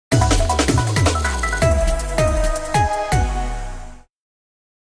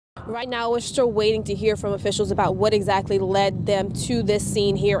Right now, we're still waiting to hear from officials about what exactly led them to this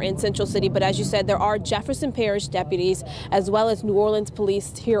scene here in Central City. But as you said, there are Jefferson Parish deputies as well as New Orleans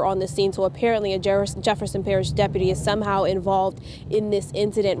police here on the scene. So apparently a Jefferson Parish deputy is somehow involved in this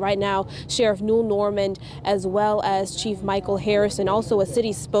incident. Right now, Sheriff Newell Normand as well as Chief Michael Harrison, also a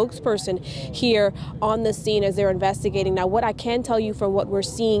city spokesperson here on the scene as they're investigating. Now, what I can tell you from what we're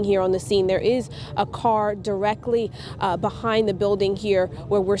seeing here on the scene, there is a car directly behind the building here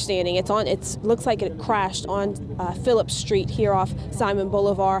where we're standing. It looks like it crashed on Phillips Street here off Simon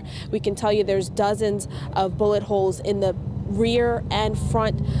Boulevard. We can tell you there's dozens of bullet holes in the rear and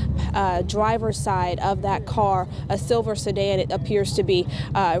front driver's side of that car, a silver sedan it appears to be.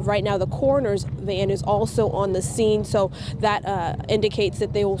 Right now the coroner's van is also on the scene, so that indicates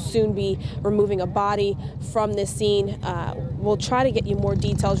that they will soon be removing a body from this scene. We'll try to get you more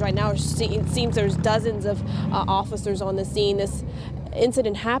details. Right now it seems there's dozens of officers on the scene. This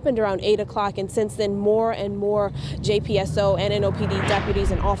incident happened around 8 o'clock, and since then more and more JPSO and NOPD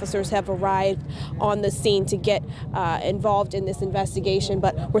deputies and officers have arrived on the scene to get involved in this investigation.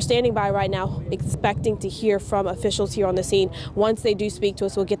 But we're standing by right now expecting to hear from officials here on the scene. Once they do speak to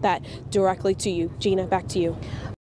us, we'll get that directly to you. Gina, back to you.